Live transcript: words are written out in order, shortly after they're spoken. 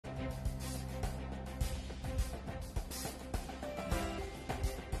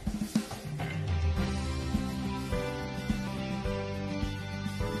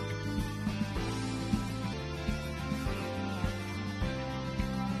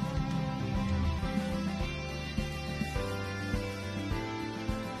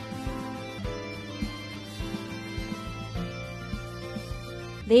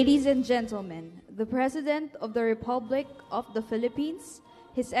Ladies and gentlemen, the President of the Republic of the Philippines,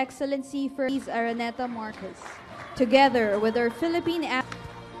 His Excellency Ferdinand R.Marcos, together with our Philippine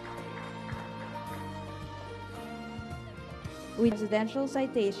with presidential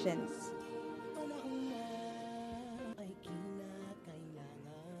citations.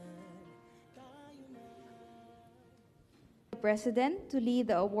 President to lead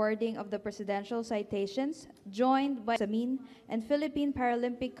the awarding of the presidential citations, joined by Samin and Philippine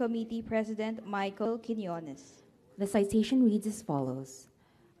Paralympic Committee President Michael Quiñones. The citation reads as follows.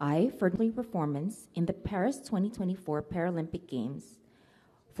 I, for performance in the Paris 2024 Paralympic Games,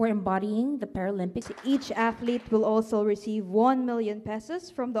 for embodying the Paralympics. Each athlete will also receive 1 million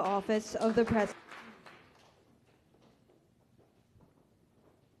pesos from the Office of the President.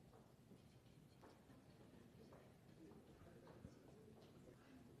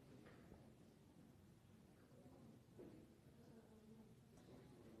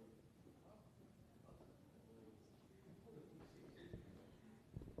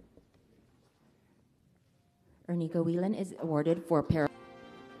 Ernica Whelan is awarded for Paralympians.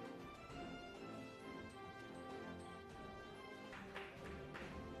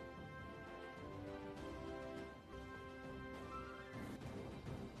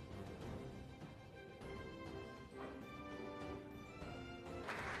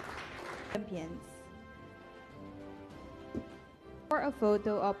 For a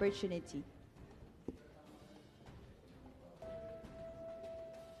photo opportunity.